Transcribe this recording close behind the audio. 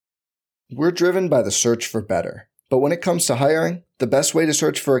We're driven by the search for better. But when it comes to hiring, the best way to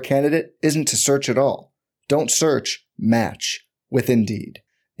search for a candidate isn't to search at all. Don't search, match with Indeed.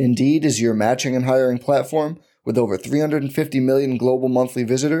 Indeed is your matching and hiring platform with over 350 million global monthly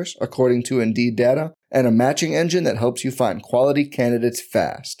visitors, according to Indeed data, and a matching engine that helps you find quality candidates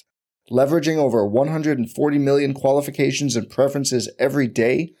fast. Leveraging over 140 million qualifications and preferences every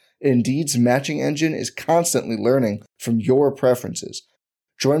day, Indeed's matching engine is constantly learning from your preferences.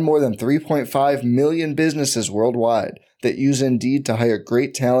 Join more than 3.5 million businesses worldwide that use Indeed to hire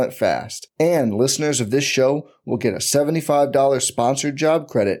great talent fast. And listeners of this show will get a $75 sponsored job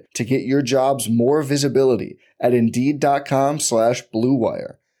credit to get your jobs more visibility at Indeed.com/Blue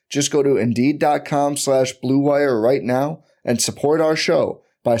Wire. Just go to Indeed.com/Blue Wire right now and support our show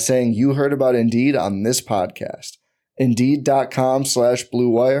by saying you heard about Indeed on this podcast. Indeed.com/Blue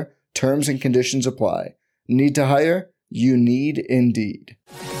Wire. Terms and conditions apply. Need to hire? You need Indeed.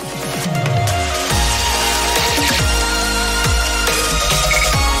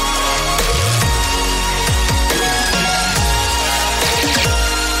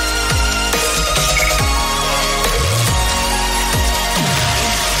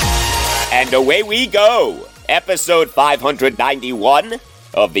 And away we go. Episode 591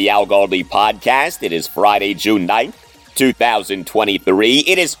 of the Al Galdi podcast. It is Friday, June 9th. 2023.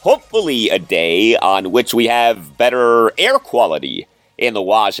 It is hopefully a day on which we have better air quality in the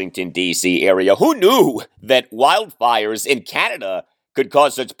Washington, D.C. area. Who knew that wildfires in Canada could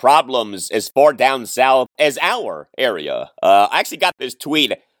cause such problems as far down south as our area? I actually got this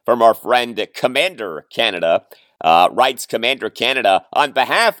tweet from our friend Commander Canada. Writes Commander Canada, on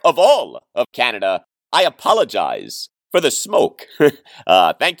behalf of all of Canada, I apologize for the smoke.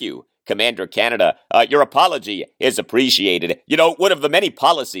 Thank you, Commander Canada. Your apology is appreciated. You know, one of the many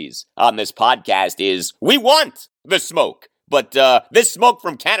policies on this podcast is we want the smoke. But this smoke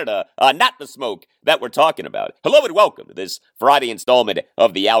from Canada, not the smoke that we're talking about. Hello and welcome to this Friday installment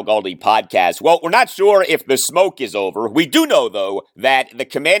of the Al Galdi podcast. Well, we're not sure if the smoke is over. We do know, though, that the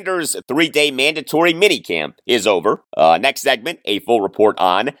Commanders' 3-day mandatory minicamp is over. Next segment, a full report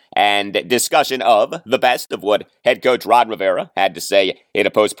on and discussion of the best of what head coach Ron Rivera had to say in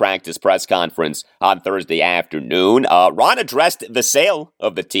a post-practice press conference on Thursday afternoon. Ron addressed the sale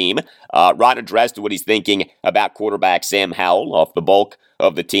of the team. Ron addressed what he's thinking about quarterback Sam Howell off the bulk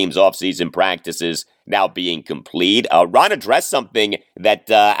of the team's offseason practices now being complete. Ron addressed something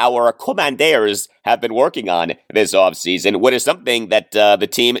that our commanders have been working on this offseason, what is something that the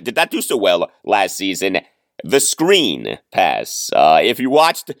team did not do so well last season, the screen pass. If you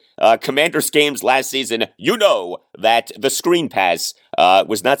watched Commanders games last season, you know that the screen pass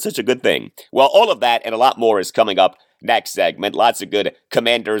was not such a good thing. Well, all of that and a lot more is coming up next segment. Lots of good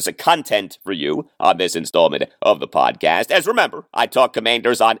Commanders content for you on this installment of the podcast. As remember, I talk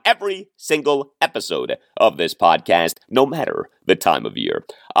Commanders on every single episode of this podcast, no matter the time of year.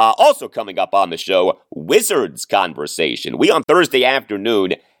 Also coming up on the show, Wizards conversation. We on Thursday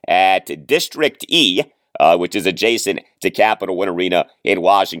afternoon at District E, which is adjacent to Capital One Arena in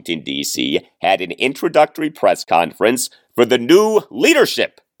Washington, D.C., had an introductory press conference for the new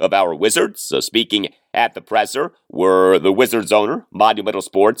leadership of our Wizards. So speaking at the presser were the Wizards owner, Monumental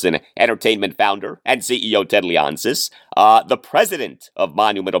Sports and Entertainment founder and CEO Ted Leonsis, the president of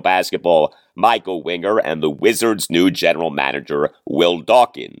Monumental Basketball, Michael Winger, and the Wizards' new general manager, Will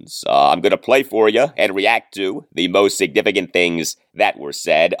Dawkins. I'm going to play for you and react to the most significant things that were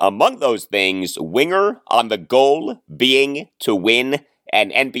said. Among those things, Winger on the goal being to win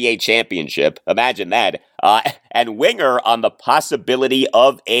an NBA championship. Imagine that. And Winger on the possibility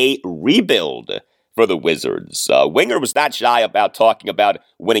of a rebuild for the Wizards. Winger was not shy about talking about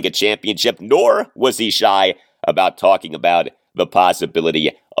winning a championship, nor was he shy about talking about the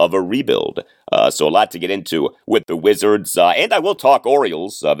possibility of a rebuild. So a lot to get into with the Wizards. And I will talk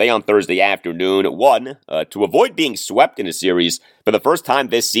Orioles. They on Thursday afternoon won to avoid being swept in a series for the first time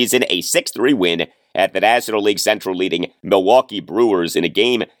this season, a 6-3 win at the National League Central leading Milwaukee Brewers in a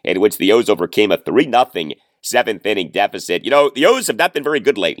game in which the O's overcame a 3-0 seventh-inning deficit. You know, the O's have not been very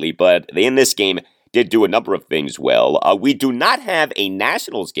good lately, but they in this game did do a number of things well. We do not have a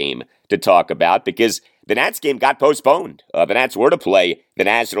Nationals game to talk about because the Nats game got postponed. The Nats were to play the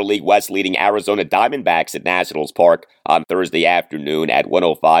National League West leading Arizona Diamondbacks at Nationals Park on Thursday afternoon at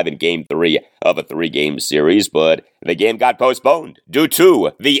 1:05 in Game 3 of a 3-game series, but the game got postponed due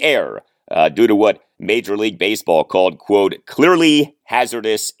to the air. Due to what Major League Baseball called, quote, clearly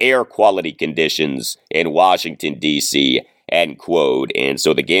hazardous air quality conditions in Washington, D.C., end quote. And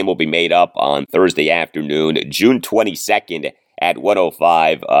so the game will be made up on Thursday afternoon, June 22nd at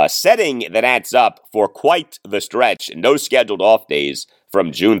 1:05, setting the Nats up for quite the stretch. No scheduled off days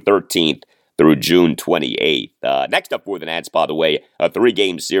from June 13th through June 28th. Next up for the Nats, by the way, a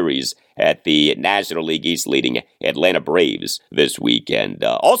 3-game series at the National League East leading Atlanta Braves this weekend.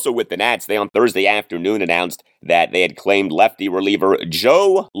 Also with the Nats, they on Thursday afternoon announced that they had claimed lefty reliever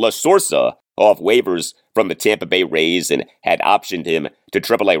Joe LaSorsa off waivers from the Tampa Bay Rays and had optioned him to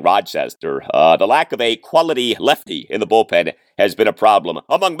AAA Rochester. The lack of a quality lefty in the bullpen has been a problem,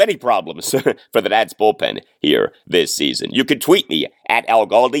 among many problems, for the Nats bullpen here this season. You can tweet me at Al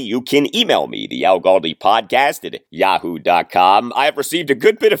Galdi. You can email me, the Al Galdi podcast at yahoo.com. I have received a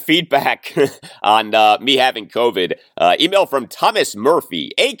good bit of feedback on me having COVID. Email from Thomas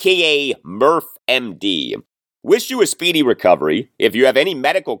Murphy, a.k.a. Murph MD. Wish you a speedy recovery. If you have any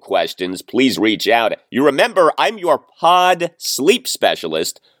medical questions, please reach out. You remember, I'm your pod sleep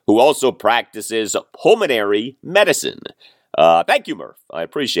specialist who also practices pulmonary medicine. Thank you, Murph. I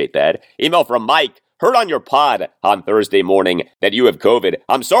appreciate that. Email from Mike. Heard on your pod on Thursday morning that you have COVID.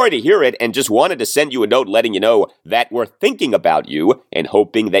 I'm sorry to hear it and just wanted to send you a note letting you know that we're thinking about you and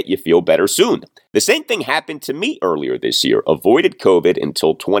hoping that you feel better soon. The same thing happened to me earlier this year. Avoided COVID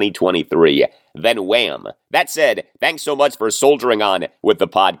until 2023. Then wham. That said, thanks so much for soldiering on with the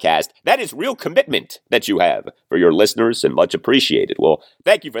podcast. That is real commitment that you have for your listeners and much appreciated. Well,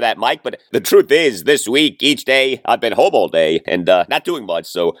 thank you for that, Mike. But the truth is, this week, each day, I've been home all day and not doing much,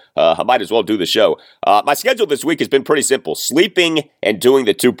 so I might as well do the show. My schedule this week has been pretty simple. Sleeping and doing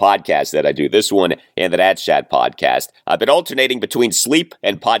the 2 podcasts that I do, this one and the Nats Chat podcast. I've been alternating between sleep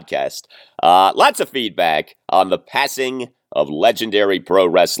and podcast. Lots of feedback on the passing of legendary pro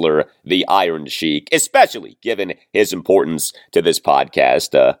wrestler, the Iron Sheik, especially given his importance to this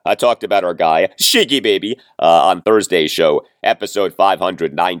podcast. I talked about our guy, Sheiky Baby, on Thursday's show, episode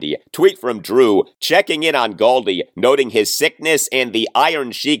 590. Tweet from Drew, checking in on Galdi, noting his sickness and the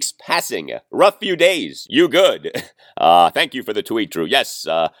Iron Sheik's passing. Rough few days. You good? Thank you for the tweet, Drew. Yes,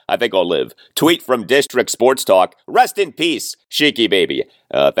 I think I'll live. Tweet from District Sports Talk. Rest in peace, Sheiky Baby.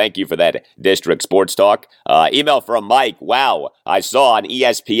 Thank you for that, District Sports Talk. Email from Mike. Wow, I saw on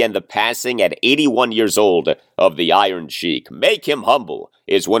ESPN the passing at 81 years old of the Iron Sheik. Make him humble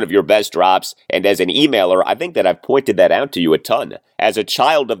is one of your best drops. And as an emailer, I think that I've pointed that out to you a ton. As a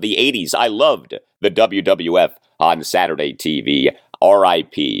child of the 80s, I loved the WWF on Saturday TV.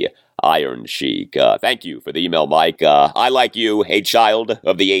 R.I.P. Iron Sheik. Thank you for the email, Mike. I, like you, a child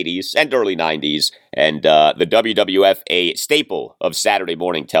of the 80s and early 90s, and the WWF, a staple of Saturday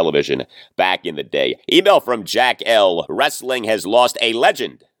morning television back in the day. Email from Jack L. Wrestling has lost a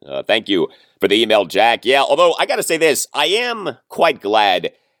legend. Thank you for the email, Jack. Yeah, although I gotta say this, I am quite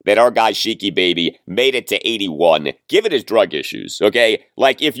glad that our guy Sheiky Baby made it to 81, given his drug issues, okay?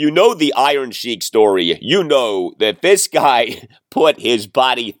 Like, if you know the Iron Sheik story, you know that this guy put his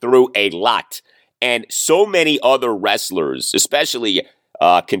body through a lot. And so many other wrestlers, especially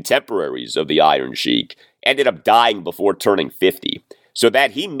contemporaries of the Iron Sheik, ended up dying before turning 50. So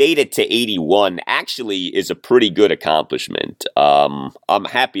that he made it to 81 actually is a pretty good accomplishment. I'm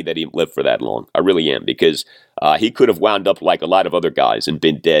happy that he lived for that long. I really am, because he could have wound up like a lot of other guys and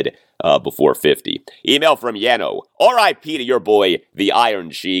been dead before 50. Email from Yano. R.I.P. to your boy, the Iron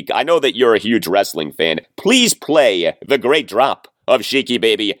Sheik. I know that you're a huge wrestling fan. Please play the great drop of Sheiky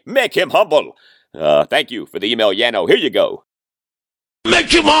Baby. Make him humble. Thank you for the email, Yano. Here you go.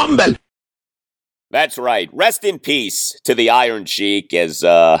 Make him humble. That's right. Rest in peace to the Iron Sheik as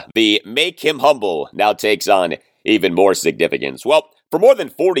the Make Him Humble now takes on even more significance. Well, for more than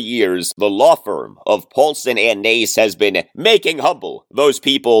 40 years, the law firm of Paulson and Nace has been making humble those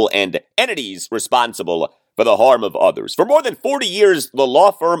people and entities responsible for the harm of others. For more than 40 years, the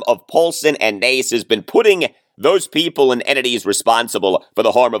law firm of Paulson and Nace has been putting those people and entities responsible for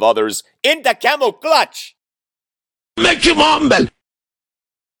the harm of others into camel clutch. Make him humble.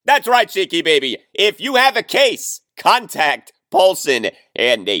 That's right, Sheiky Baby. If you have a case, contact Paulson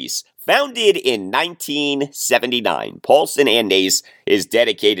and Nace. Founded in 1979, Paulson and Nace is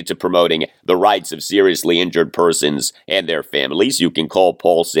dedicated to promoting the rights of seriously injured persons and their families. You can call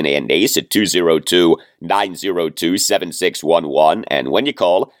Paulson and Nace at 202-902-7611. And when you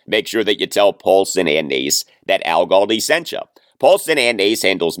call, make sure that you tell Paulson and Nace that Al Galdi sent you. Paulson and Nace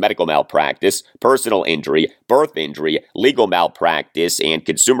handles medical malpractice, personal injury, birth injury, legal malpractice, and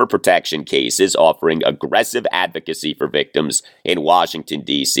consumer protection cases, offering aggressive advocacy for victims in Washington,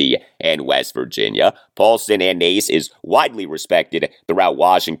 D.C. and West Virginia. Paulson and Nace is widely respected throughout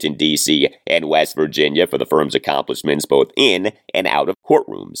Washington, D.C. and West Virginia for the firm's accomplishments both in and out of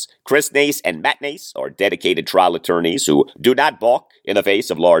courtrooms. Chris Nace and Matt Nace are dedicated trial attorneys who do not balk in the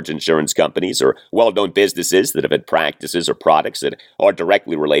face of large insurance companies or well-known businesses that have had practices or products products that are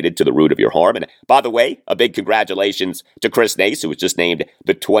directly related to the root of your harm. And by the way, a big congratulations to Chris Nace, who was just named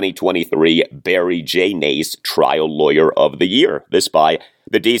the 2023 Barry J. Nace Trial Lawyer of the Year. This by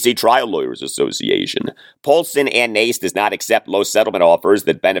the D.C. Trial Lawyers Association. Paulson and Nace does not accept low settlement offers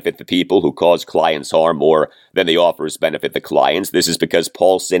that benefit the people who cause clients harm more than the offers benefit the clients. This is because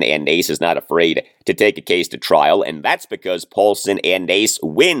Paulson and Nace is not afraid to take a case to trial, and that's because Paulson and Nace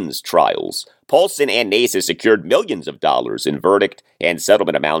wins trials. Paulson and Nace has secured millions of dollars in verdict and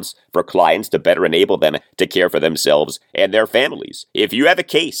settlement amounts for clients to better enable them to care for themselves and their families. If you have a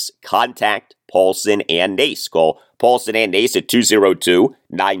case, contact Paulson and Nace. Call Paulson and Nace at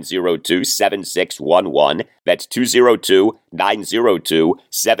 202-902-7611. That's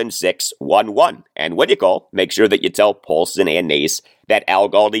 202-902-7611. And when you call, make sure that you tell Paulson and Nace that Al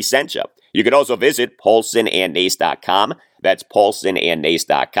Galdi sent you. You can also visit paulsonandnace.com. That's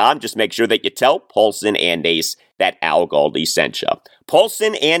paulsonandnace.com. Just make sure that you tell Paulson and Nace that Al Galdi sent you.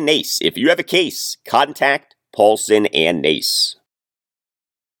 Paulson and Nace. If you have a case, contact Paulson and Nace.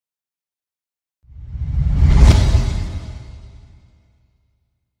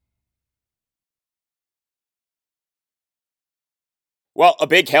 Well, a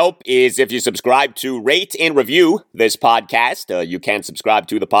big help is if you subscribe to rate and review this podcast. You can subscribe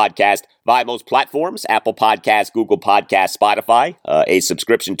to the podcast via most platforms: Apple Podcasts, Google Podcasts, Spotify. A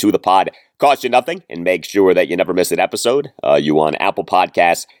subscription to the pod costs you nothing and make sure that you never miss an episode. You on Apple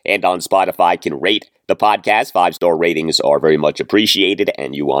Podcasts and on Spotify can rate the podcast. 5-star ratings are very much appreciated,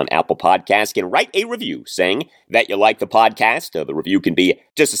 and you on Apple Podcasts can write a review saying that you like the podcast. The review can be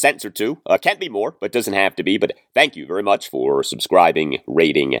just a sentence or two. Can be more, but doesn't have to be. But thank you very much for subscribing,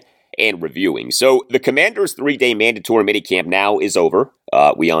 rating, and reviewing. So the Commanders' 3-day mandatory minicamp now is over.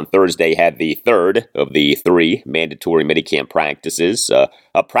 We on Thursday had the third of the 3 mandatory minicamp practices. A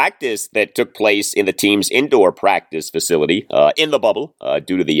practice that took place in the team's indoor practice facility in the bubble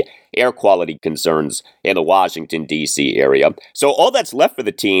due to the air quality concerns in the Washington, D.C. area. So all that's left for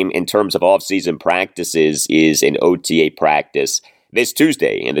the team in terms of off-season practices is an OTA practice this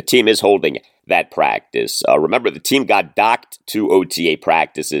Tuesday, and the team is holding that practice. Remember, the team got docked 2 OTA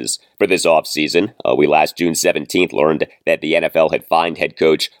practices for this offseason. We last June 17th learned that the NFL had fined head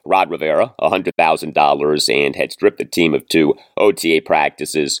coach Rod Rivera $100,000 and had stripped the team of 2 OTA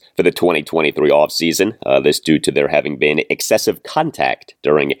practices for the 2023 offseason. This due to there having been excessive contact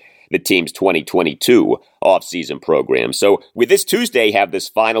during the team's 2022 offseason program. So we this Tuesday have this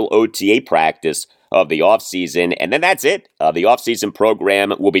final OTA practice of the offseason, and then that's it. The offseason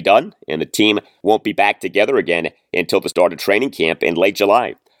program will be done, and the team won't be back together again until the start of training camp in late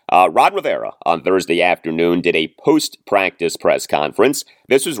July. Ron Rivera on Thursday afternoon did a post-practice press conference.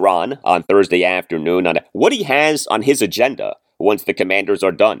 This was Ron on Thursday afternoon on what he has on his agenda once the Commanders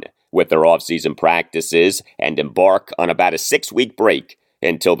are done with their offseason practices and embark on about a 6-week break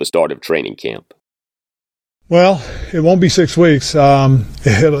until the start of training camp. Well, it won't be 6 weeks.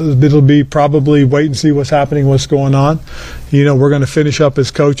 It'll be probably wait and see what's happening, what's going on. You know, we're going to finish up as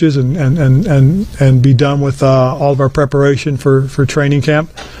coaches and be done with all of our preparation for training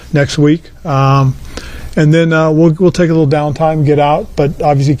camp next week. And then we'll take a little downtime, get out, but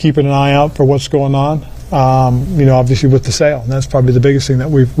obviously keeping an eye out for what's going on. Obviously with the sale. And that's probably the biggest thing that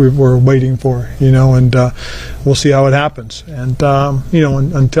we're waiting for, and we'll see how it happens. And,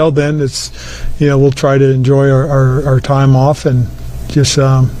 until then, it's, we'll try to enjoy our time off and just,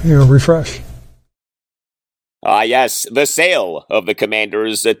 refresh. Yes, the sale of the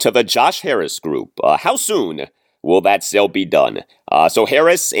Commanders to the Josh Harris Group. How soon will that sale be done? So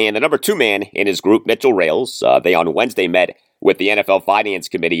Harris and the number 2 man in his group, Mitchell Rales, they on Wednesday met with the NFL Finance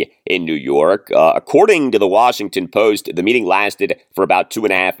Committee in New York. According to the Washington Post, the meeting lasted for about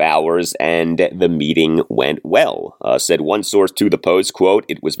 2.5 hours, and the meeting went well. Said one source to the Post, quote,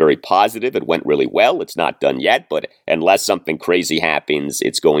 "It was very positive. It went really well. It's not done yet, but unless something crazy happens,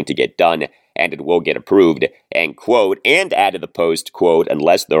 it's going to get done, and it will get approved," end quote. And added the Post, quote,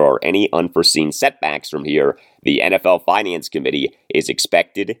 "Unless there are any unforeseen setbacks from here, the NFL Finance Committee is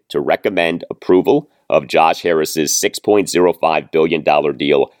expected to recommend approval of Josh Harris's $6.05 billion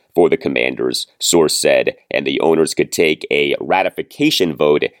deal for the Commanders," source said, and the owners could take a ratification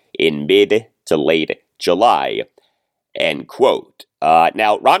vote in mid to late July, end quote.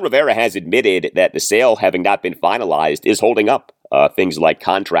 Now, Ron Rivera has admitted that the sale, having not been finalized, is holding up. Things like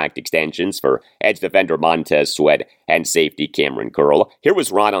contract extensions for edge defender Montez Sweat and safety Cameron Curl. Here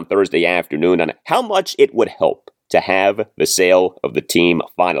was Ron on Thursday afternoon on how much it would help to have the sale of the team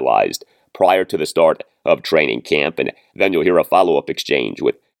finalized prior to the start of training camp, and then you'll hear a follow-up exchange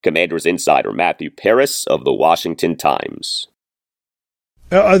with Commanders insider Matthew Paris of the Washington Times.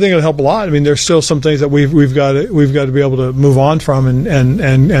 I think it'll help a lot. I mean, there's still some things that we've got to be able to move on from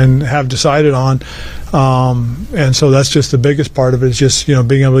and have decided on, and so that's just the biggest part of it. Is just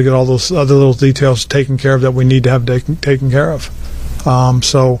being able to get all those other little details taken care of that we need to have taken care of.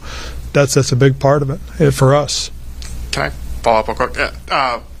 So that's a big part of it for us. Can I follow up real quick?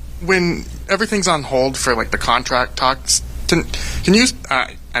 When everything's on hold for like the contract talks, can you?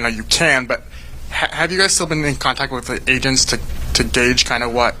 I know you can, but have you guys still been in contact with the agents to gauge kind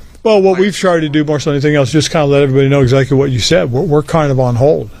of what? Well, what we've tried to do more than anything else, just kind of let everybody know exactly what you said. We're kind of on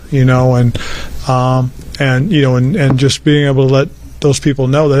hold, and just being able to let those people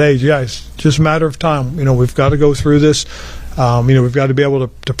know that, hey, guys, just a matter of time. We've got to go through this. We've got to be able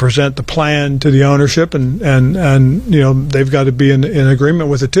to present the plan to the ownership, and they've got to be in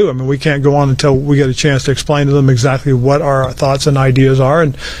agreement with it too. I mean, we can't go on until we get a chance to explain to them exactly what our thoughts and ideas are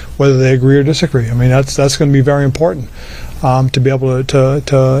and whether they agree or disagree. I mean, that's going to be very important to be able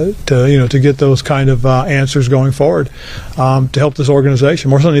to get those kind of answers going forward to help this organization.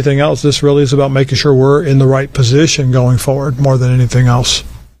 More than anything else, this really is about making sure we're in the right position going forward more than anything else.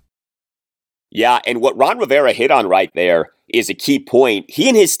 Yeah, and what Ron Rivera hit on right there is a key point. He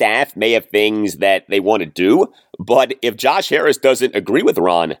and his staff may have things that they want to do, but if Josh Harris doesn't agree with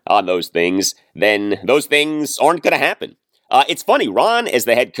Ron on those things, then those things aren't going to happen. It's funny, Ron, as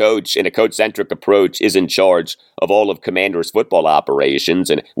the head coach in a coach-centric approach, is in charge of all of Commanders football operations,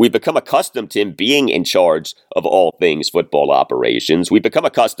 and we've become accustomed to him being in charge of all things football operations. We've become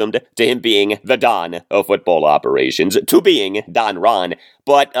accustomed to him being the Don of football operations, to being Don Ron,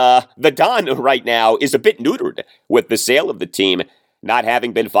 but the Don right now is a bit neutered with the sale of the team not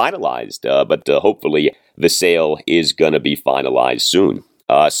having been finalized, but hopefully the sale is going to be finalized soon.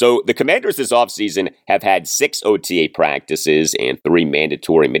 So the Commanders this offseason have had 6 OTA practices and 3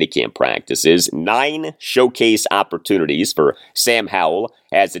 mandatory minicamp practices, 9 showcase opportunities for Sam Howell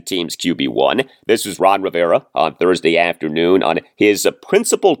as the team's QB1. This was Ron Rivera on Thursday afternoon on his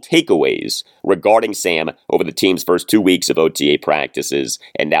principal takeaways regarding Sam over the team's first 2 weeks of OTA practices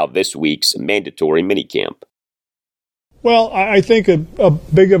and now this week's mandatory minicamp. Well, I think a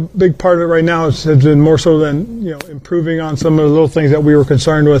big part of it right now has been more so than improving on some of the little things that we were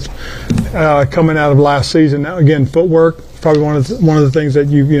concerned with coming out of last season. Now, again, footwork probably one of the things that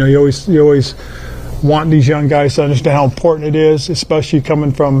you always want these young guys to understand how important it is, especially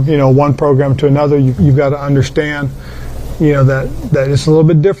coming from one program to another. You've got to understand that it's a little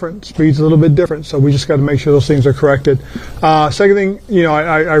bit different. Speed's a little bit different, so we just got to make sure those things are corrected. Second thing,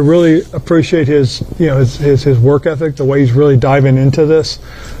 I really appreciate his work ethic, the way he's really diving into this,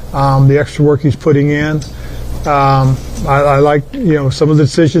 the extra work he's putting in. I like some of the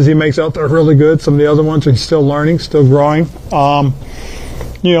decisions he makes out there are really good. Some of the other ones he's still learning, still growing.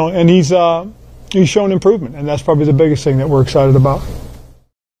 And he's shown improvement, and that's probably the biggest thing that we're excited about.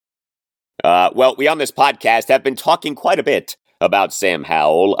 Well, we on this podcast have been talking quite a bit about Sam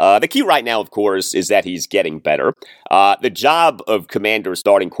Howell. The key right now, of course, is that he's getting better. The job of Commander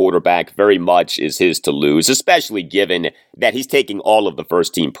starting quarterback very much is his to lose, especially given that he's taking all of the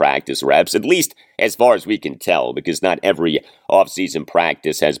first-team practice reps, at least as far as we can tell, because not every offseason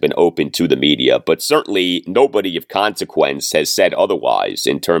practice has been open to the media, but certainly nobody of consequence has said otherwise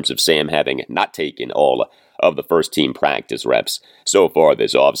in terms of Sam having not taken all of the first-team practice reps so far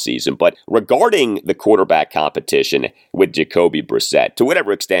this offseason. But regarding the quarterback competition with Jacoby Brissett, to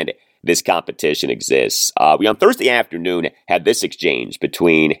whatever extent this competition exists, we on Thursday afternoon had this exchange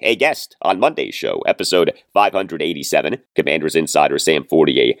between a guest on Monday's show, episode 587, Commanders insider Sam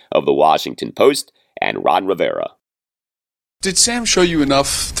Fortier of the Washington Post, and Ron Rivera. Did Sam show you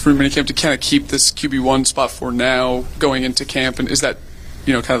enough through minicamp to kind of keep this QB1 spot for now going into camp, and is that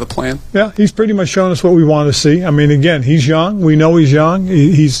kind of the plan? Yeah, he's pretty much shown us what we want to see. I mean, again, he's young. We know he's young.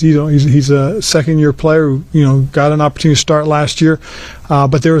 He's a second-year player who got an opportunity to start last year,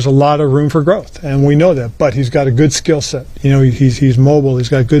 but there is a lot of room for growth, and we know that. But he's got a good skill set. He's mobile. He's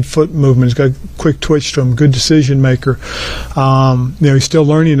got good foot movement. He's got quick twitch to him. Good decision maker. He's still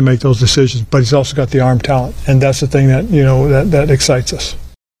learning to make those decisions, but he's also got the arm talent, and that's the thing that that excites us.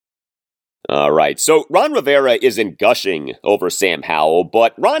 All right, so Ron Rivera isn't gushing over Sam Howell,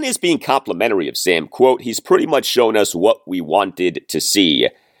 but Ron is being complimentary of Sam. Quote, he's pretty much shown us what we wanted to see,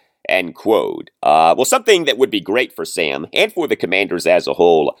 end quote. Well, something that would be great for Sam and for the Commanders as a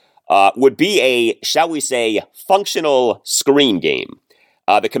whole would be a, shall we say, functional screen game.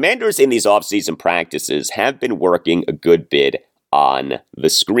 The Commanders in these offseason practices have been working a good bit on the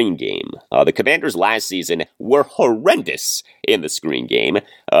screen game. The Commanders last season were horrendous in the screen game.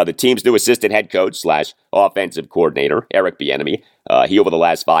 The team's new assistant head coach / offensive coordinator, Eric Bieniemy, he over the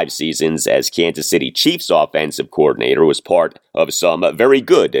last 5 seasons as Kansas City Chiefs offensive coordinator was part of some very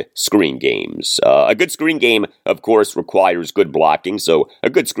good screen games. A good screen game, of course, requires good blocking, so a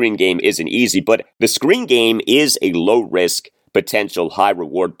good screen game isn't easy, but the screen game is a low-risk, potential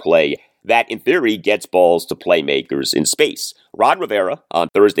high-reward play that, in theory, gets balls to playmakers in space. Ron Rivera, on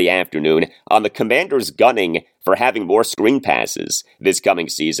Thursday afternoon, on the Commanders gunning for having more screen passes this coming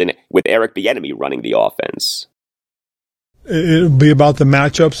season, with Eric Bieniemy running the offense. It'll be about the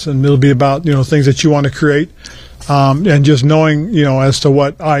matchups, and it'll be about, things that you want to create, and just knowing, as to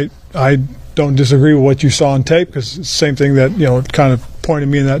what I don't disagree with what you saw on tape, because it's the same thing that, kind of pointed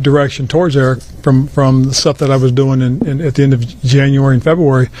me in that direction towards Eric from the stuff that I was doing at the end of January and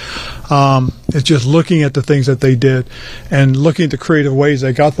February. It's just looking at the things that they did and looking at the creative ways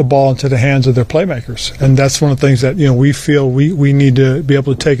they got the ball into the hands of their playmakers. And that's one of the things that, we feel we need to be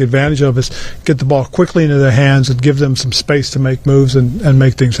able to take advantage of, is get the ball quickly into their hands and give them some space to make moves and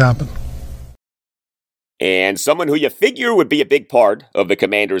make things happen. And someone who you figure would be a big part of the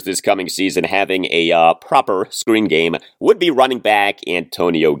Commanders this coming season having a proper screen game would be running back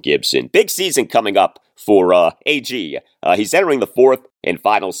Antonio Gibson. Big season coming up for AG. He's entering the 4th and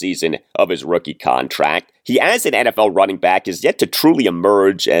final season of his rookie contract. He, as an NFL running back, is yet to truly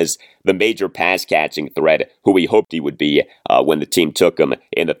emerge as the major pass-catching threat who we hoped he would be when the team took him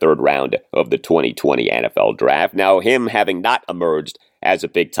in the 3rd round of the 2020 NFL Draft. Now, him having not emerged as a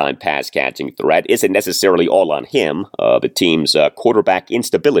big-time pass-catching threat isn't necessarily all on him. The team's quarterback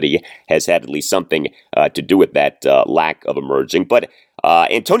instability has had at least something to do with that lack of emerging. But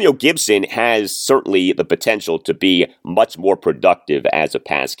Antonio Gibson has certainly the potential to be much more productive as a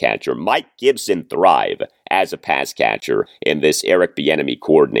pass catcher. Might Gibson thrive as a pass catcher in this Eric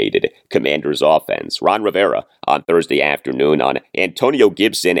Bieniemy-coordinated Commanders offense? Ron Rivera on Thursday afternoon on Antonio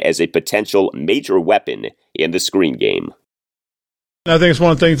Gibson as a potential major weapon in the screen game. I think it's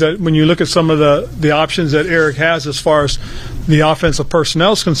one of the things that when you look at some of the options that Eric has as far as the offensive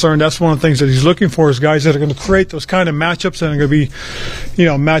personnel is concerned, that's one of the things that he's looking for, is guys that are going to create those kind of matchups that are going to be,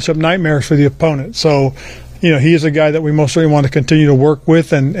 matchup nightmares for the opponent. So, he is a guy that we most really want to continue to work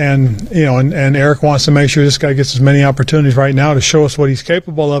with, and Eric wants to make sure this guy gets as many opportunities right now to show us what he's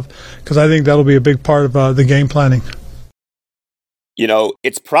capable of, because I think that'll be a big part of the game planning.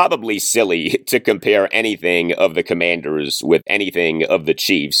 It's probably silly to compare anything of the Commanders with anything of the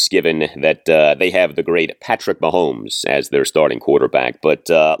Chiefs, given that they have the great Patrick Mahomes as their starting quarterback. But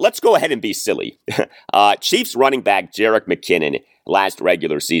let's go ahead and be silly. Chiefs running back Jerick McKinnon, last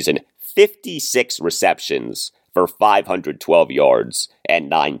regular season, 56 receptions for 512 yards and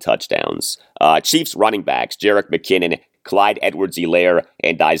 9 touchdowns. Chiefs running backs Jerick McKinnon, Clyde Edwards-Helaire,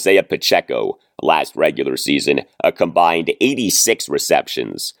 and Isaiah Pacheco, last regular season, a combined 86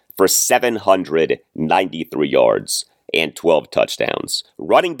 receptions for 793 yards and 12 touchdowns.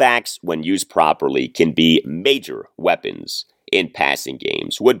 Running backs, when used properly, can be major weapons in passing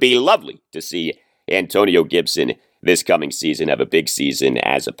games. Would be lovely to see Antonio Gibson this coming season have a big season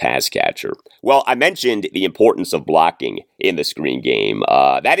as a pass catcher. Well, I mentioned the importance of blocking in the screen game.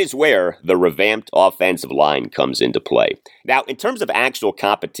 That is where the revamped offensive line comes into play. Now, in terms of actual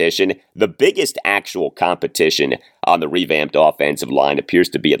competition, the biggest actual competition on the revamped offensive line appears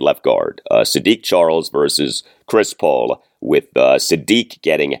to be at left guard. Sadiq Charles versus Chris Paul, with Sadiq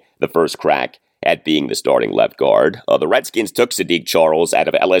getting the first crack at being the starting left guard. The Redskins took Sadiq Charles out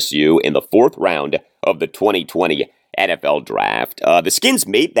of LSU in the 4th round of the 2020 NFL Draft. The Skins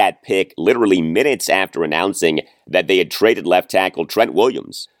made that pick literally minutes after announcing that they had traded left tackle Trent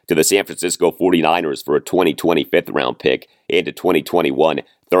Williams to the San Francisco 49ers for a 2020 5th-round pick and a 2021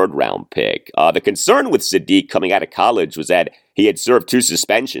 3rd-round pick. The concern with Sadiq coming out of college was that he had served 2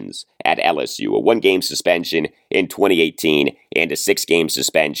 suspensions at LSU, a 1-game suspension in 2018 and a 6-game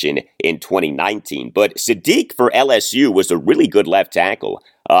suspension in 2019. But Sadiq for LSU was a really good left tackle.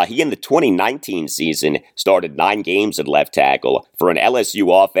 He in the 2019 season started 9 games at left tackle for an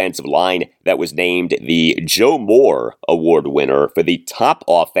LSU offensive line that was named the Joe Moore Award winner for the top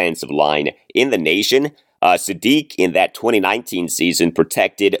offensive line in the nation. Sadiq in that 2019 season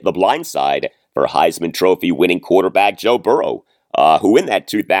protected the blind side for Heisman Trophy winning quarterback Joe Burrow, who in that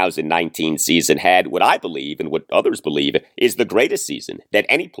 2019 season had what I believe and what others believe is the greatest season that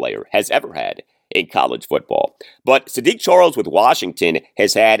any player has ever had in college football. But Sadiq Charles with Washington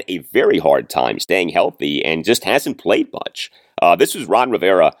has had a very hard time staying healthy and just hasn't played much. This was Ron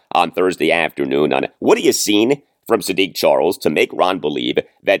Rivera on Thursday afternoon on what he has seen from Sadiq Charles to make Ron believe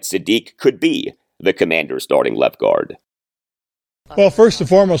that Sadiq could be the Commander's starting left guard. Well, first and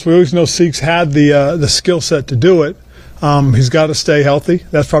foremost, we always know Seek's had the skill set to do it. He's got to stay healthy.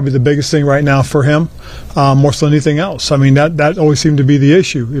 That's probably the biggest thing right now for him, more so than anything else. I mean, that always seemed to be the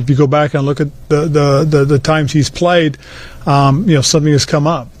issue. If you go back and look at the times he's played, something has come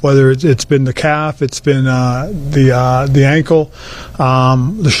up. Whether it's been the calf, it's been the ankle,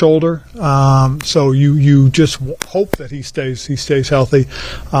 the shoulder. So you just hope that he stays healthy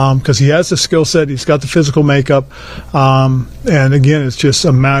because he has the skill set. He's got the physical makeup, and again, it's just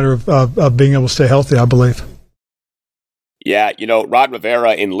a matter of being able to stay healthy, I believe. Yeah, Rod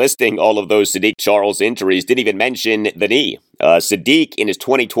Rivera, in listing all of those Sadiq Charles injuries, didn't even mention the knee. Sadiq, in his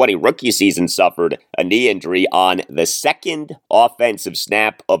 2020 rookie season, suffered a knee injury on the second offensive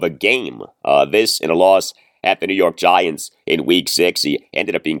snap of a game. This in a loss at the New York Giants in Week 6. He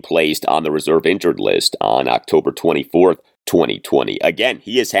ended up being placed on the reserve injured list on October 24th, 2020. Again,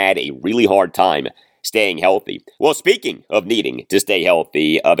 he has had a really hard time staying healthy. Well, speaking of needing to stay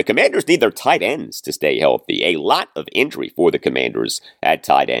healthy, the Commanders need their tight ends to stay healthy. A lot of injury for the Commanders at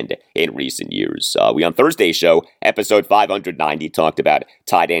tight end in recent years. We on Thursday's show, episode 590, talked about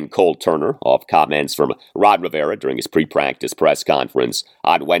tight end Cole Turner off comments from Rod Rivera during his pre-practice press conference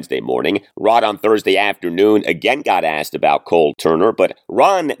on Wednesday morning. Rod on Thursday afternoon again got asked about Cole Turner, but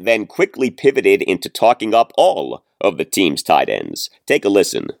Ron then quickly pivoted into talking up all of the team's tight ends. Take a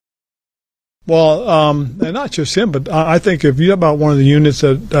listen. Well, and not just him, but I think if you have about one of the units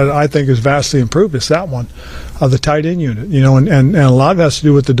that I think is vastly improved, it's that one, the tight end unit. And a lot of it has to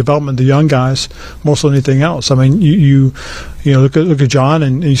do with the development of the young guys more so than anything else. I mean, you look at John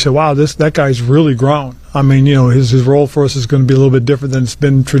and you say, wow, that guy's really grown. I mean, his role for us is going to be a little bit different than it's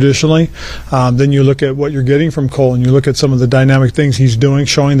been traditionally. Then you look at what you're getting from Cole, and you look at some of the dynamic things he's doing,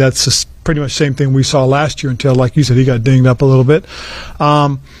 showing that's pretty much the same thing we saw last year until, like you said, he got dinged up a little bit.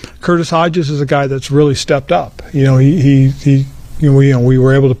 Curtis Hodges is a guy that's really stepped up. We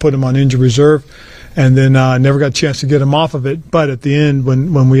were able to put him on injured reserve, and then never got a chance to get him off of it. But at the end,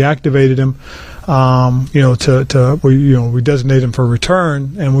 when we activated him, we designated him for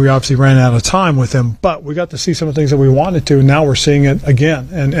return, and we obviously ran out of time with him. But we got to see some of the things that we wanted to, and now we're seeing it again,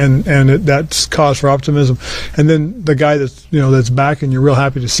 and that's cause for optimism. And then the guy that's back, and you're real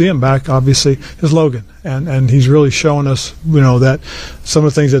happy to see him back, obviously, is Logan, and he's really showing us, that some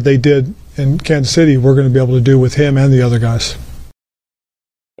of the things that they did in Kansas City, we're going to be able to do with him and the other guys.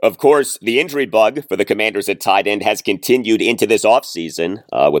 Of course, the injury bug for the Commanders at tight end has continued into this offseason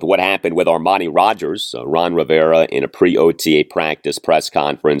with what happened with Armani Rogers. Ron Rivera, in a pre-OTA practice press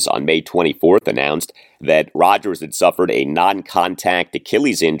conference on May 24th, announced that Rogers had suffered a non-contact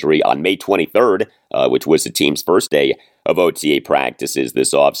Achilles injury on May 23rd, which was the team's first day of OTA practices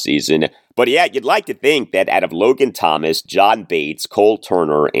this offseason. But yeah, you'd like to think that out of Logan Thomas, John Bates, Cole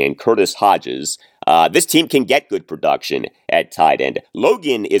Turner, and Curtis Hodges, this team can get good production at tight end.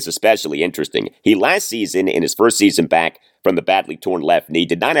 Logan is especially interesting. He last season, in his first season back from the badly torn left knee,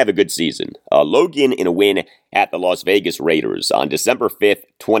 did not have a good season. Logan, in a win at the Las Vegas Raiders on December 5th,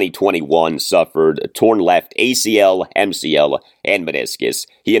 2021, suffered a torn left ACL, MCL, and meniscus.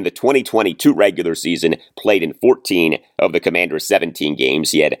 He, in the 2022 regular season, played in 14 of the Commanders' 17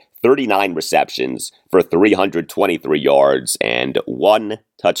 games. He had 39 receptions for 323 yards and 1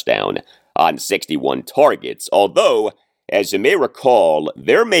 touchdown on 61 targets. Although, as you may recall,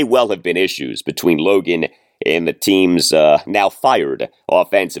 there may well have been issues between Logan and the team's now fired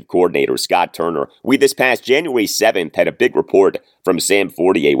offensive coordinator, Scott Turner. We, this past January 7th, had a big report from Sam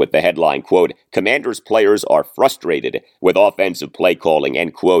Fortier with the headline, quote, "Commanders players are frustrated with offensive play calling,"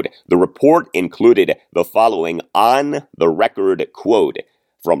 end quote. The report included the following on-the-record quote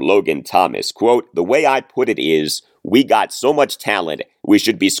from Logan Thomas, quote, "The way I put it is, we got so much talent, we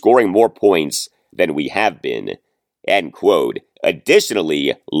should be scoring more points than we have been," end quote.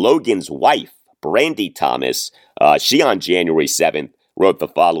 Additionally, Logan's wife, Brandy Thomas, she on January 7th wrote the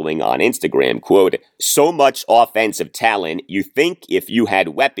following on Instagram, quote, "So much offensive talent, you think if you had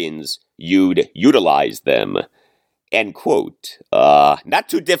weapons, you'd utilize them," end quote. Not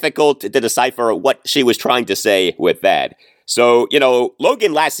too difficult to decipher what she was trying to say with that. So,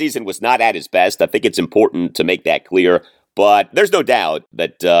 Logan last season was not at his best. I think it's important to make that clear. But there's no doubt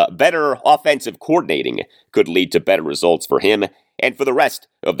that better offensive coordinating could lead to better results for him and for the rest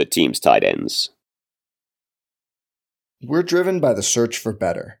of the team's tight ends. We're driven by the search for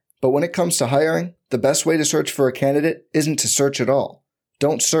better. But when it comes to hiring, the best way to search for a candidate isn't to search at all.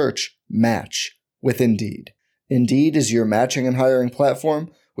 Don't search, match with Indeed. Indeed is your matching and hiring platform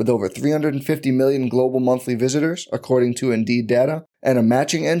with over 350 million global monthly visitors, according to Indeed data, and a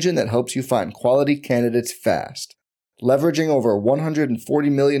matching engine that helps you find quality candidates fast. Leveraging over 140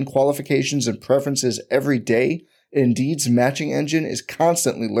 million qualifications and preferences every day, Indeed's matching engine is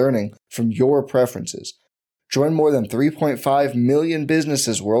constantly learning from your preferences. Join more than 3.5 million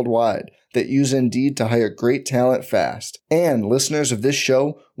businesses worldwide that use Indeed to hire great talent fast. And listeners of this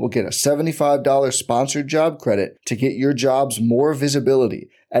show will get a $75 sponsored job credit to get your jobs more visibility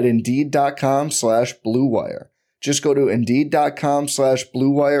at Indeed.com/Blue Wire. Just go to Indeed.com/Blue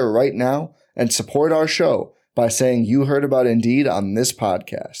Wire right now and support our show by saying you heard about Indeed on this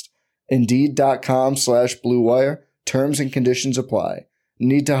podcast. Indeed.com/Blue Wire. Terms and conditions apply.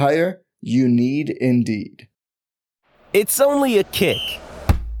 Need to hire? You need Indeed. It's only a kick,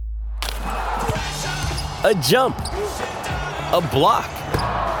 a jump, a block.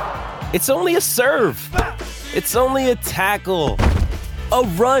 It's only a serve. It's only a tackle, a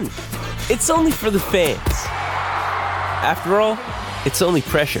run. It's only for the fans. After all, it's only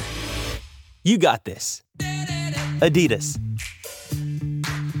pressure. You got this. Adidas.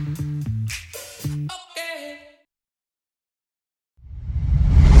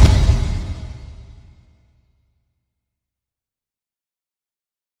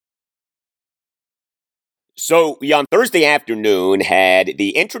 So, we on Thursday afternoon had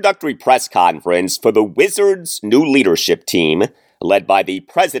the introductory press conference for the Wizards' new leadership team, led by the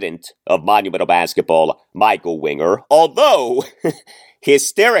president of Monumental Basketball, Michael Winger, although,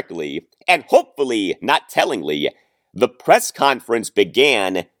 hysterically, and hopefully not tellingly, the press conference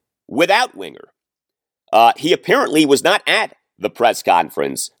began without Winger. He apparently was not at the press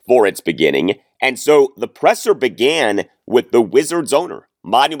conference for its beginning, and so the presser began with the Wizards' owner,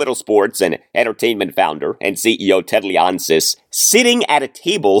 Monumental Sports and Entertainment founder and CEO Ted Leonsis, sitting at a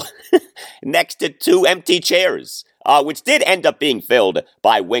table next to two empty chairs, which did end up being filled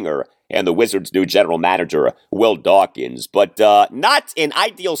by Winger and the Wizards' new general manager, Will Dawkins. But not an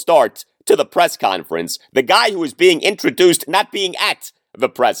ideal start to the press conference. The guy who is being introduced not being at the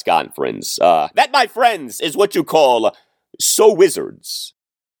press conference. That, my friends, is what you call so Wizards.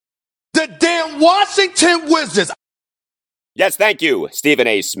 The damn Washington Wizards. Yes, thank you, Stephen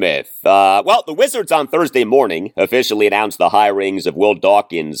A. Smith. Well, the Wizards on Thursday morning officially announced the hirings of Will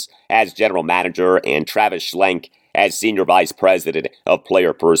Dawkins as general manager and Travis Schlenk as senior vice president of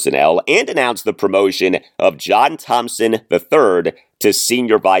player personnel, and announced the promotion of John Thompson III to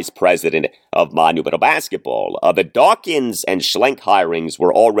senior vice president of Monumental Basketball. The Dawkins and Schlenk hirings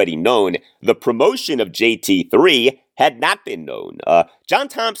were already known. The promotion of JT3 had not been known. John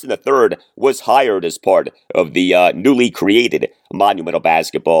Thompson III was hired as part of the newly created Monumental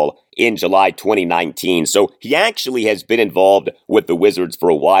Basketball in July 2019, so he actually has been involved with the Wizards for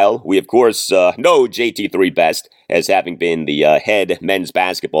a while. We, of course, know JT3 best as having been the head men's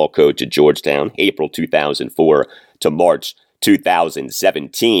basketball coach at Georgetown, April 2004 to March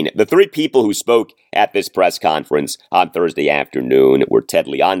 2017. The three people who spoke at this press conference on Thursday afternoon were Ted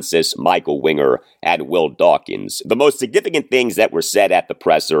Leonsis, Michael Winger, and Will Dawkins. The most significant things that were said at the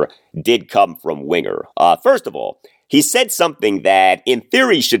presser did come from Winger. First of all, he said something that in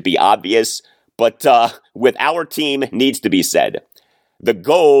theory should be obvious, but with our team needs to be said. The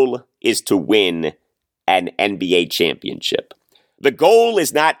goal is to win an NBA championship. The goal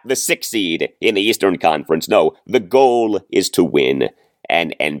is not the 6th seed in the Eastern Conference. No, the goal is to win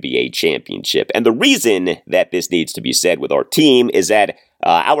an NBA championship. And the reason that this needs to be said with our team is that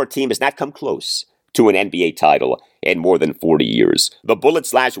our team has not come close to an NBA title in more than 40 years. The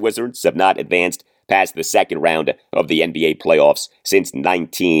Bullets/Wizards have not advanced past the second round of the NBA playoffs since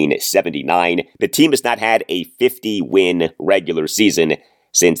 1979. The team has not had a 50-win regular season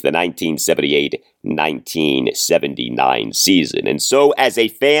since the 1978-1979 season. And so, as a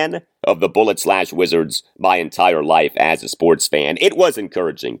fan of the Bullets/Wizards my entire life as a sports fan, it was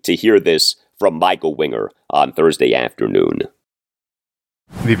encouraging to hear this from Michael Winger on Thursday afternoon.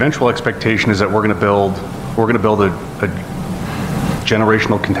 The eventual expectation is that we're going to build a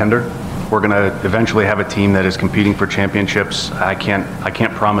generational contender. We're going to eventually have a team that is competing for championships. I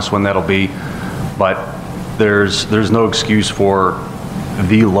can't promise when that'll be, but there's no excuse for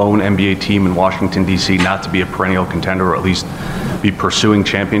the lone NBA team in Washington, D.C. not to be a perennial contender, or at least be pursuing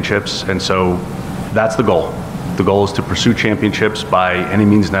championships. And so that's the goal. The goal is to pursue championships by any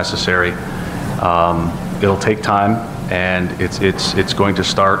means necessary. It'll take time, and it's going to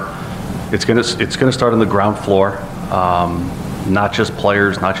start. It's going to start on the ground floor. Not just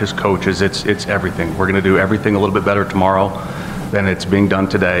players, not just coaches. It's everything. We're going to do everything a little bit better tomorrow than it's being done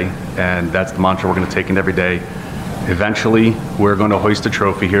today, and that's the mantra we're going to take in every day. Eventually, we're going to hoist a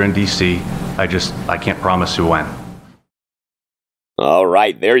trophy here in D.C. I can't promise you when. All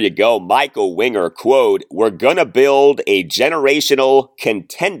right, there you go. Michael Winger, quote, "We're going to build a generational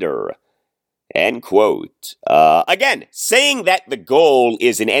contender." End quote. Again, saying that the goal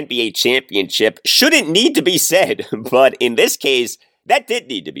is an NBA championship shouldn't need to be said, but in this case, that did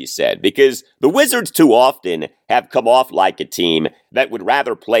need to be said because the Wizards too often have come off like a team that would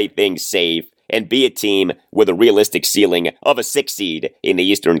rather play things safe and be a team with a realistic ceiling of a 6 seed in the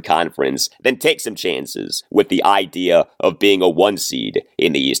Eastern Conference than take some chances with the idea of being a 1 seed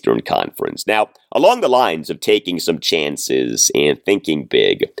in the Eastern Conference. Now, along the lines of taking some chances and thinking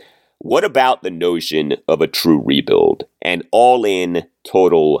big, what about the notion of a true rebuild, an all-in,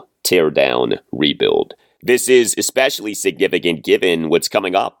 total tear-down rebuild? This is especially significant given what's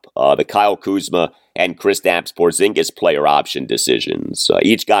coming up, the Kyle Kuzma and Kristaps Porzingis player option decisions.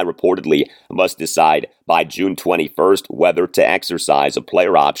 Each guy reportedly must decide by June 21st whether to exercise a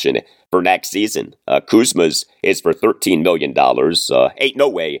player option for next season. Kuzma's is for $13 million. Ain't no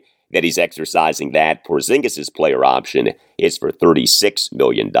way that he's exercising that. Porzingis' player option is for $36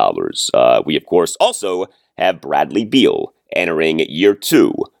 million. We, of course, also have Bradley Beal entering year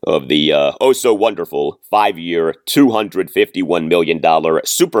 2 of the oh-so-wonderful 5-year, $251 million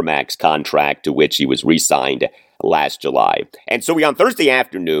Supermax contract to which he was re-signed last July. And so we, on Thursday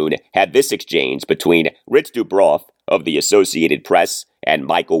afternoon, had this exchange between Rich Dubroff of the Associated Press and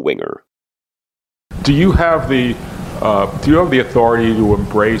Michael Winger. Do you have the authority to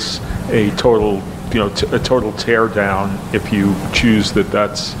embrace a total tear down if you choose that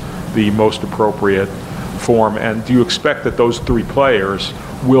that's the most appropriate form? And do you expect that those 3 players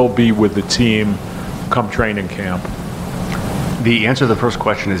will be with the team come training camp? The answer to the first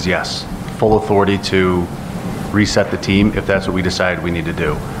question is yes. Full authority to reset the team if that's what we decide we need to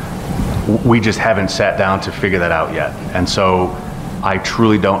do. We just haven't sat down to figure that out yet. And so I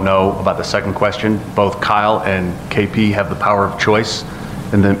truly don't know about the second question. Both Kyle and KP have the power of choice.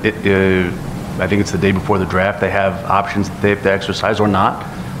 And then I think it's the day before the draft. They have options that they have to exercise or not.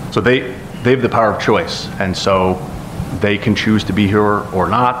 So they have the power of choice. And so they can choose to be here or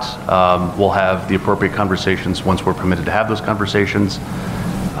not. We'll have the appropriate conversations once we're permitted to have those conversations.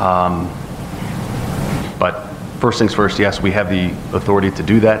 But first things first, yes, we have the authority to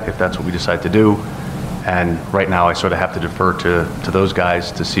do that if that's what we decide to do. And right now I sort of have to defer to those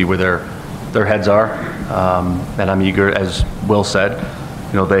guys to see where their heads are. And I'm eager, as Will said,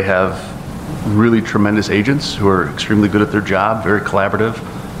 they have really tremendous agents who are extremely good at their job, very collaborative.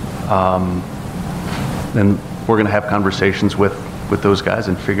 And we're going to have conversations with those guys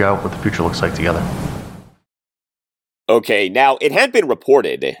and figure out what the future looks like together. Okay, now it had been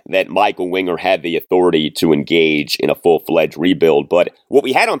reported that Michael Winger had the authority to engage in a full-fledged rebuild, but what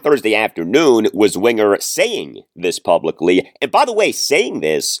we had on Thursday afternoon was Winger saying this publicly, and by the way, saying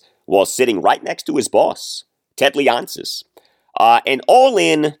this while sitting right next to his boss, Ted Leonsis. An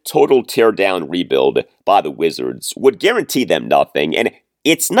all-in, total tear-down rebuild by the Wizards would guarantee them nothing, and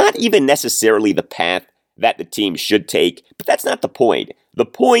it's not even necessarily the path that the team should take, but that's not the point. The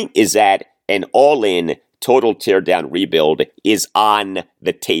point is that an all-in, total tear-down rebuild is on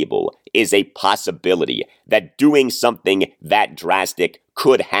the table, is a possibility, that doing something that drastic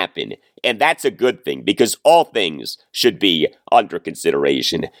could happen. And that's a good thing, because all things should be under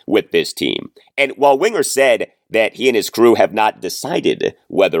consideration with this team. And while Winger said that he and his crew have not decided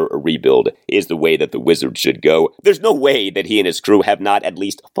whether a rebuild is the way that the Wizards should go, there's no way that he and his crew have not at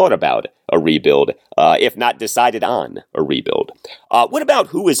least thought about a rebuild, if not decided on a rebuild. What about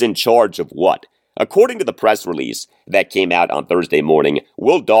who is in charge of what? According to the press release that came out on Thursday morning,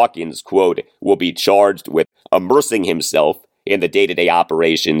 Will Dawkins, quote, will be charged with immersing himself in the day-to-day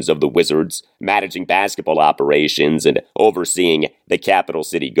operations of the Wizards, managing basketball operations, and overseeing the Capital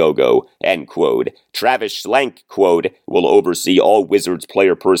City Go-Go, end quote. Travis Schlenk, quote, will oversee all Wizards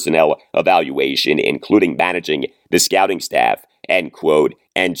player personnel evaluation, including managing the scouting staff, end quote.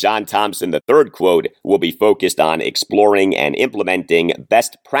 And John Thompson III, quote, will be focused on exploring and implementing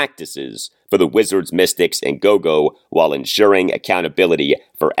best practices for the Wizards, Mystics, and Go-Go while ensuring accountability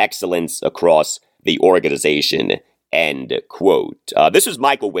for excellence across the organization, end quote. This was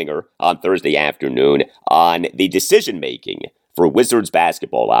Michael Winger on Thursday afternoon on the decision-making for Wizards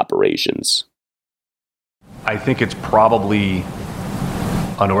basketball operations. I think it's probably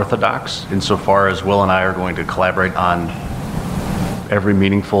unorthodox insofar as Will and I are going to collaborate on every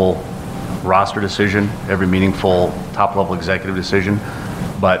meaningful roster decision, every meaningful top-level executive decision,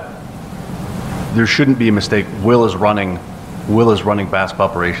 but there shouldn't be a mistake. Will is running basketball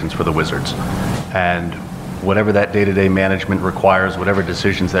operations for the Wizards, and whatever that day-to-day management requires, whatever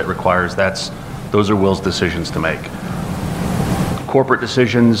decisions that requires, those are Will's decisions to make. Corporate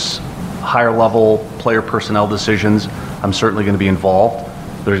decisions, higher-level player personnel decisions, I'm certainly going to be involved.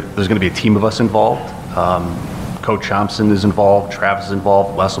 There's going to be a team of us involved. Coach Thompson is involved, Travis is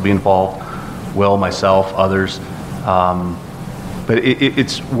involved, Wes will be involved. Will, myself, others. But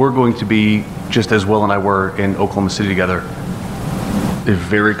we're going to be, just as Will and I were in Oklahoma City together, a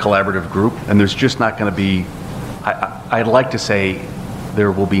very collaborative group, and there's just not going to be, I'd like to say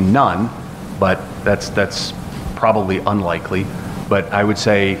there will be none, but that's probably unlikely. But I would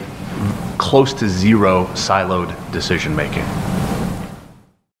say close to zero siloed decision making.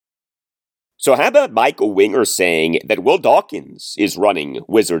 So how about Michael Winger saying that Will Dawkins is running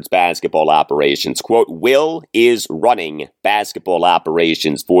Wizards basketball operations? Quote, Will is running basketball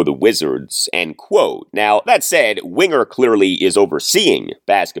operations for the Wizards, end quote. Now, that said, Winger clearly is overseeing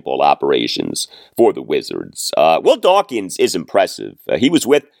basketball operations for the Wizards. Will Dawkins is impressive. He was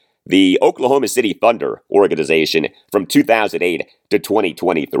with the Oklahoma City Thunder organization from 2008 to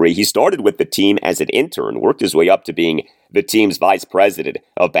 2023. He started with the team as an intern, worked his way up to being the team's vice president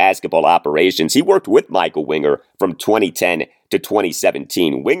of basketball operations. He worked with Michael Winger from 2010 to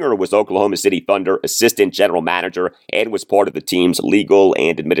 2017. Winger was Oklahoma City Thunder assistant general manager and was part of the team's legal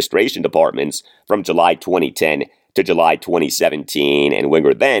and administration departments from July 2010 to July 2017, and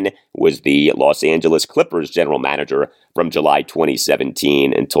Winger then was the Los Angeles Clippers general manager from July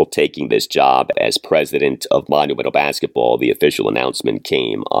 2017 until taking this job as president of Monumental Basketball. The official announcement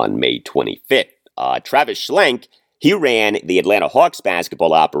came on May 25th. Travis Schlenk, he ran the Atlanta Hawks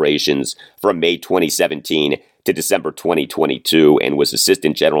basketball operations from May 2017 to December 2022 and was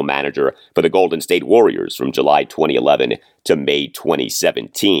assistant general manager for the Golden State Warriors from July 2011 to May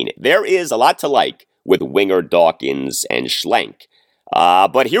 2017. There is a lot to like with Winger, Dawkins, and Schlenk.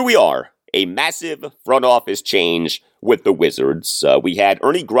 But here we are, a massive front office change with the Wizards. We had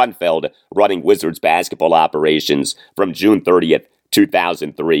Ernie Grunfeld running Wizards basketball operations from June 30th,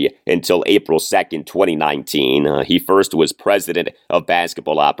 2003 until April 2nd, 2019. He first was president of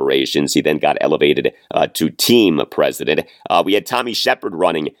basketball operations. He then got elevated to team president. We had Tommy Shepard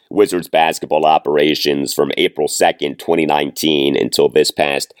running Wizards basketball operations from April 2nd, 2019 until this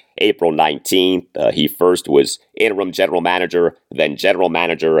past April 19th. He first was interim general manager, then general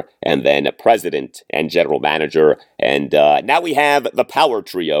manager, and then president and general manager. And now we have the power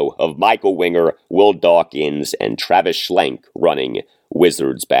trio of Michael Winger, Will Dawkins, and Travis Schlenk running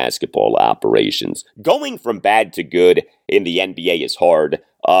Wizards basketball operations. Going from bad to good in the NBA is hard.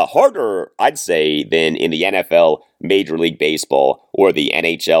 Harder, I'd say, than in the NFL, Major League Baseball, or the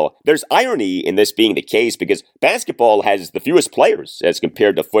NHL. There's irony in this being the case because basketball has the fewest players as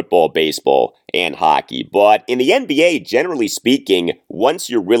compared to football, baseball, and hockey. But in the NBA, generally speaking, once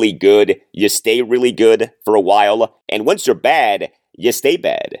you're really good, you stay really good for a while. And once you're bad, you stay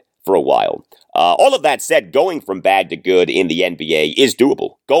bad for a while. All of that said, going from bad to good in the NBA is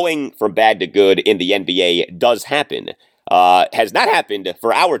doable. Going from bad to good in the NBA does happen. Has not happened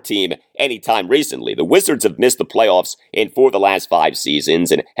for our team anytime recently. The Wizards have missed the playoffs in 4 of the last 5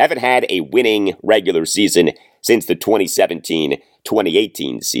 seasons and haven't had a winning regular season since the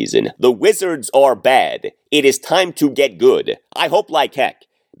 2017-2018 season. The Wizards are bad. It is time to get good. I hope like heck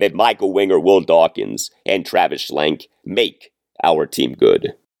that Michael Winger, Will Dawkins, and Travis Schlenk make our team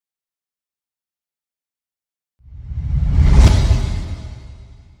good.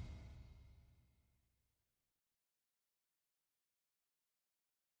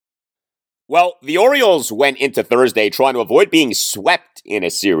 Well, the Orioles went into Thursday trying to avoid being swept in a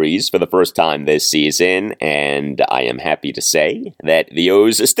series for the first time this season, and I am happy to say that the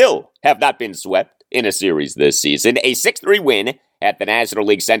O's still have not been swept in a series this season. A 6-3 win at the National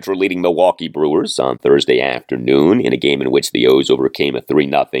League Central leading Milwaukee Brewers on Thursday afternoon in a game in which the O's overcame a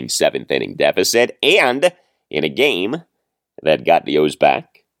 3-0 7th-inning deficit, and in a game that got the O's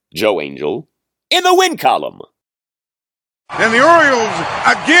back, Joe Angel, in the win column. And the Orioles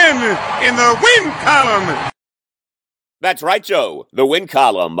again in the win column. That's right, Joe. The win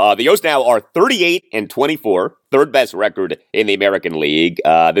column. The O's now are 38-24, third best record in the American League.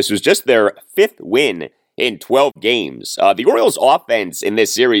 This was just their 5th win in 12 games. The Orioles' offense in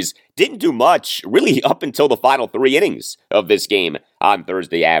this series didn't do much really up until the final 3 innings of this game on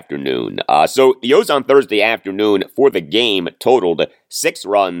Thursday afternoon. So the O's on Thursday afternoon for the game totaled 6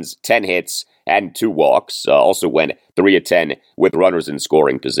 runs, 10 hits, and 2 walks. Also went 3 of 10 with runners in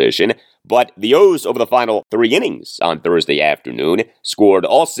scoring position. But the O's over the final 3 innings on Thursday afternoon scored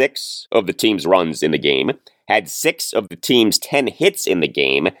all 6 of the team's runs in the game, had 6 of the team's 10 hits in the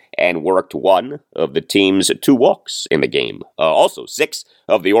game, and worked 1 of the team's 2 walks in the game. Also, 6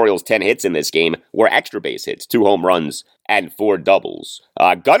 of the Orioles' 10 hits in this game were extra base hits, 2 home runs and 4 doubles.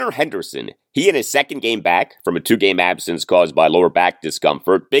 Gunnar Henderson, he in his second game back from a 2-game absence caused by lower back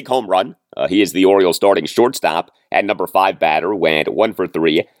discomfort. Big home run. He is the Orioles starting shortstop and number 5 batter, went 1 for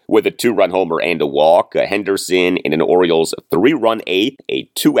 3 with a 2-run homer and a walk. Henderson in an Orioles 3-run 8th, a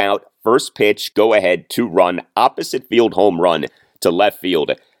 2-out first pitch, go-ahead 2-run opposite field home run to left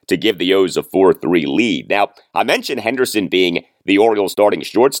field to give the O's a 4-3 lead. Now, I mentioned Henderson being the Orioles starting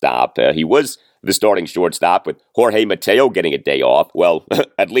shortstop. He was the starting shortstop with Jorge Mateo getting a day off. Well,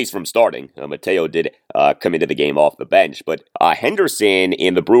 at least from starting. Mateo did come into the game off the bench. But Henderson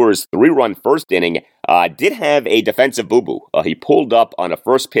in the Brewers' 3-run first inning did have a defensive boo-boo. He pulled up on a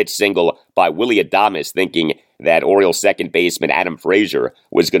first pitch single by Willy Adames, thinking that Orioles second baseman Adam Frazier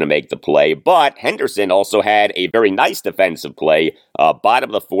was going to make the play. But Henderson also had a very nice defensive play.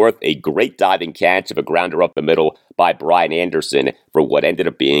 Bottom of the 4th, a great diving catch of a grounder up the middle by Brian Anderson for what ended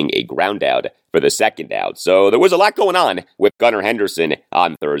up being a ground out for the second out. So there was a lot going on with Gunnar Henderson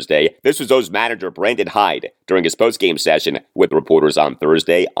on Thursday. This was O's manager Brandon Hyde during his postgame session with reporters on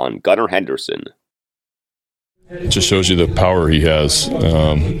Thursday on Gunnar Henderson. It just shows you the power he has.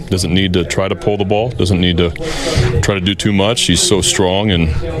 Doesn't need to try to pull the ball, doesn't need to try to do too much. He's so strong and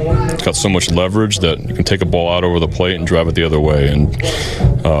got so much leverage that you can take a ball out over the plate and drive it the other way. And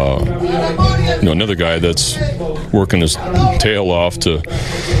another guy that's working his tail off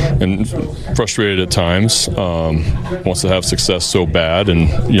and frustrated at times, wants to have success so bad,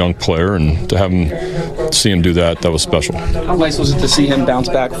 and young player, and to have him see him do that was special. How nice was it to see him bounce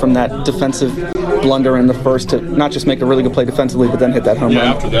back from that defensive blunder in the first to not just make a really good play defensively, but then hit that home run?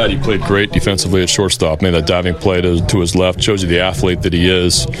 After that, he played great defensively at shortstop. Made that diving play to his left. Shows you the athlete that he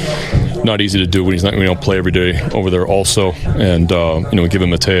is. Not easy to do when we don't play every day over there also. And we give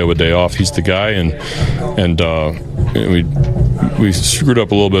him Mateo a day off. He's the guy, and we screwed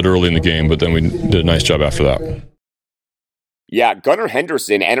up a little bit early in the game, but then we did a nice job after that. Yeah, Gunnar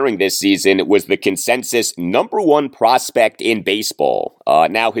Henderson entering this season was the consensus number 1 prospect in baseball.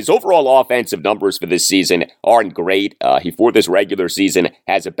 Now, his overall offensive numbers for this season aren't great. He, for this regular season,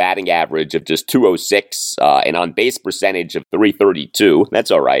 has a batting average of just .206, an on-base percentage of .332.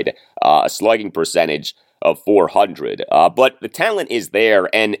 That's all right. A slugging percentage of .400. But the talent is there,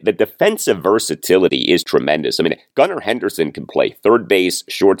 and the defensive versatility is tremendous. I mean, Gunnar Henderson can play third base,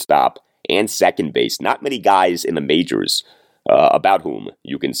 shortstop, and second base. Not many guys in the majors about whom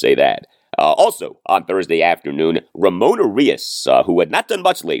you can say that. Also, on Thursday afternoon, Ramon Urias, who had not done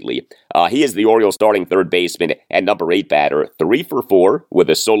much lately, he is the Orioles starting third baseman and number 8 batter, 3 for 4 with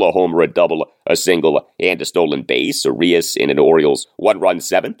a solo homer, a double, a single, and a stolen base. Urias in an Orioles 1-run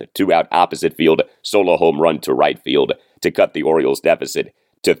 7th, a 2-out opposite field solo home run to right field to cut the Orioles deficit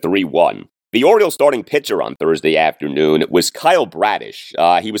to 3-1. The Orioles starting pitcher on Thursday afternoon was Kyle Bradish.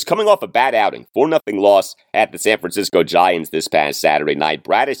 He was coming off a bad outing, 4-0 loss at the San Francisco Giants this past Saturday night.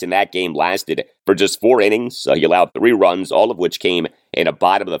 Bradish in that game lasted for just 4 innings. He allowed 3 runs, all of which came in a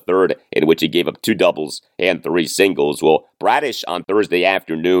bottom of the 3rd, in which he gave up 2 doubles and 3 singles. Well, Bradish on Thursday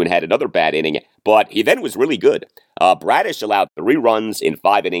afternoon had another bad inning, but he then was really good. Bradish allowed 3 runs in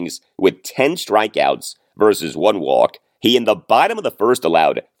 5 innings with 10 strikeouts versus 1 walk. He, in the bottom of the 1st,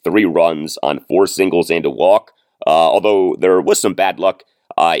 allowed 3 runs on 4 singles and a walk, although there was some bad luck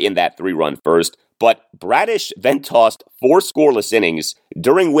in that 3-run 1st. But Bradish then tossed 4 scoreless innings,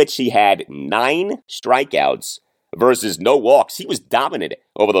 during which he had 9 strikeouts versus no walks. He was dominant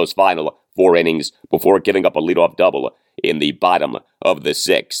over those final 4 innings before giving up a leadoff double in the bottom of the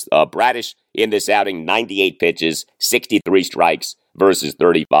 6th. Bradish in this outing, 98 pitches, 63 strikes, versus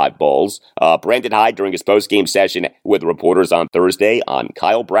 35 balls. Brandon Hyde during his post-game session with reporters on Thursday on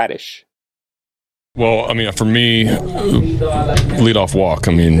Kyle Bradish. Well, I mean, for me, leadoff walk.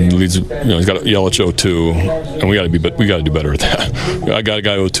 I mean, he's got a Yelich 0-2, and we got to do better at that. I got a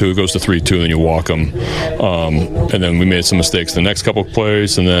guy 0-2, goes to 3-2, and then you walk him. And then we made some mistakes the next couple of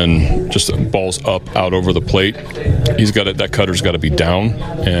plays, and then just balls up out over the plate. He's got it. That cutter's got to be down,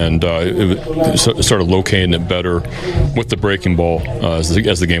 and it started locating it better with the breaking ball as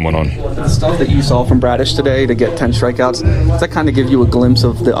the game went on. The stuff that you saw from Bradish today to get 10 strikeouts, does that kind of give you a glimpse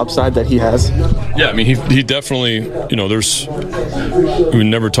of the upside that he has? Yeah, I mean, he definitely, we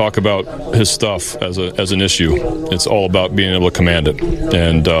never talk about his stuff as an issue. It's all about being able to command it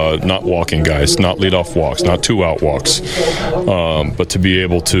and not walking guys, not leadoff walks, not 2-out walks, but to be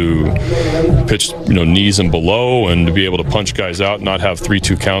able to pitch, knees and below, and to be able to punch guys out, not have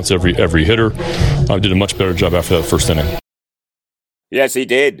 3-2 counts every hitter. Did a much better job after that 1st inning. Yes, he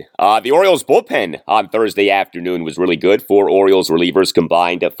did. The Orioles bullpen on Thursday afternoon was really good. 4 Orioles relievers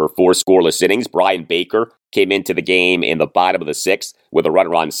combined for 4 scoreless innings. Brian Baker came into the game in the bottom of the 6th with a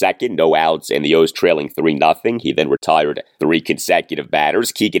runner on second, no outs, and the O's trailing 3-0. He then retired 3 consecutive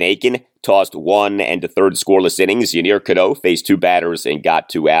batters. Keegan Aiken tossed 1 and 1/3 scoreless innings. Yanier Cano faced 2 batters and got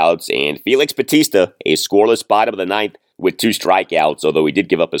 2 outs. And Felix Bautista, a scoreless bottom of the 9th, with 2 strikeouts, although he did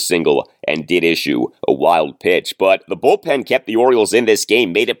give up a single and did issue a wild pitch. But the bullpen kept the Orioles in this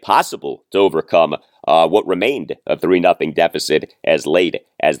game, made it possible to overcome what remained a 3-0 deficit as late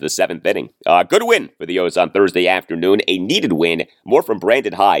as the 7th inning. Good win for the O's on Thursday afternoon, a needed win, more from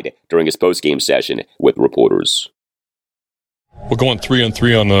Brandon Hyde during his postgame session with reporters. Well, going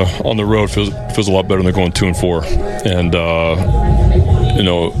 3-3 on the road feels a lot better than going 2-4, and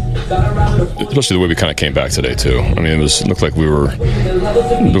especially the way we kind of came back today too. I mean, it looked like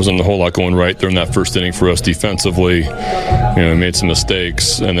there wasn't a whole lot going right during that first inning for us defensively. We made some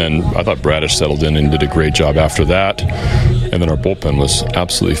mistakes, and then I thought Bradish settled in and did a great job after that. And then our bullpen was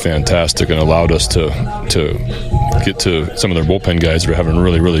absolutely fantastic and allowed us to get to some of their bullpen guys that are having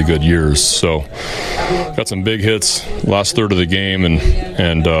really, really good years. So got some big hits last third of the game,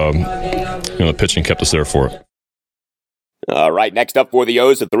 and the pitching kept us there for it. All right, next up for the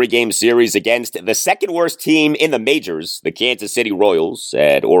O's, a 3-game series against the second worst team in the majors, the Kansas City Royals,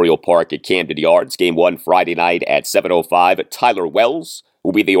 at Oriole Park at Camden Yards. Game 1 Friday night at 7:05. Tyler Wells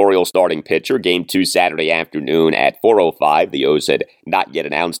will be the Orioles starting pitcher. Game 2 Saturday afternoon at 4:05. The O's had not yet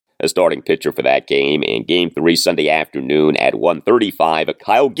announced a starting pitcher for that game. And Game 3 Sunday afternoon at 1:35.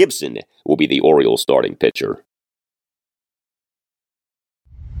 Kyle Gibson will be the Orioles starting pitcher.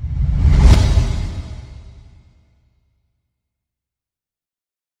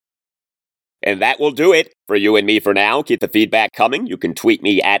 And that will do it for you and me for now. Keep the feedback coming. You can tweet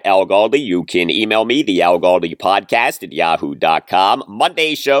me at Al Galdi. You can email me, the Al Galdi podcast at yahoo.com.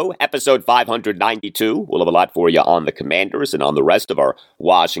 Monday's show, episode 592. We'll have a lot for you on the Commanders and on the rest of our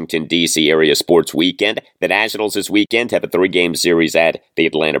Washington, D.C. area sports weekend. The Nationals this weekend have a 3-game series at the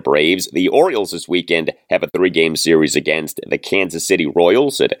Atlanta Braves. The Orioles this weekend have a 3-game series against the Kansas City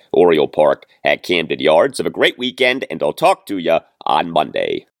Royals at Oriole Park at Camden Yards. Have a great weekend, and I'll talk to you on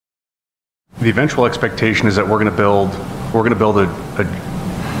Monday. The eventual expectation is that we're going to build a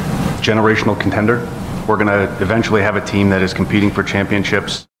generational contender. We're going to eventually have a team that is competing for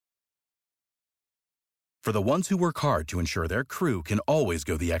championships. For the ones who work hard to ensure their crew can always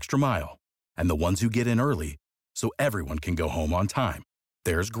go the extra mile, and the ones who get in early so everyone can go home on time,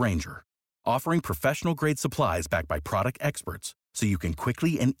 there's Grainger, offering professional-grade supplies backed by product experts so you can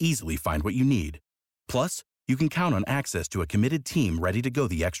quickly and easily find what you need. Plus, you can count on access to a committed team ready to go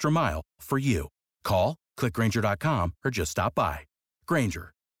the extra mile for you. Call, click Grainger.com, or just stop by.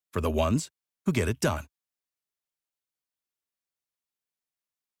 Grainger, for the ones who get it done.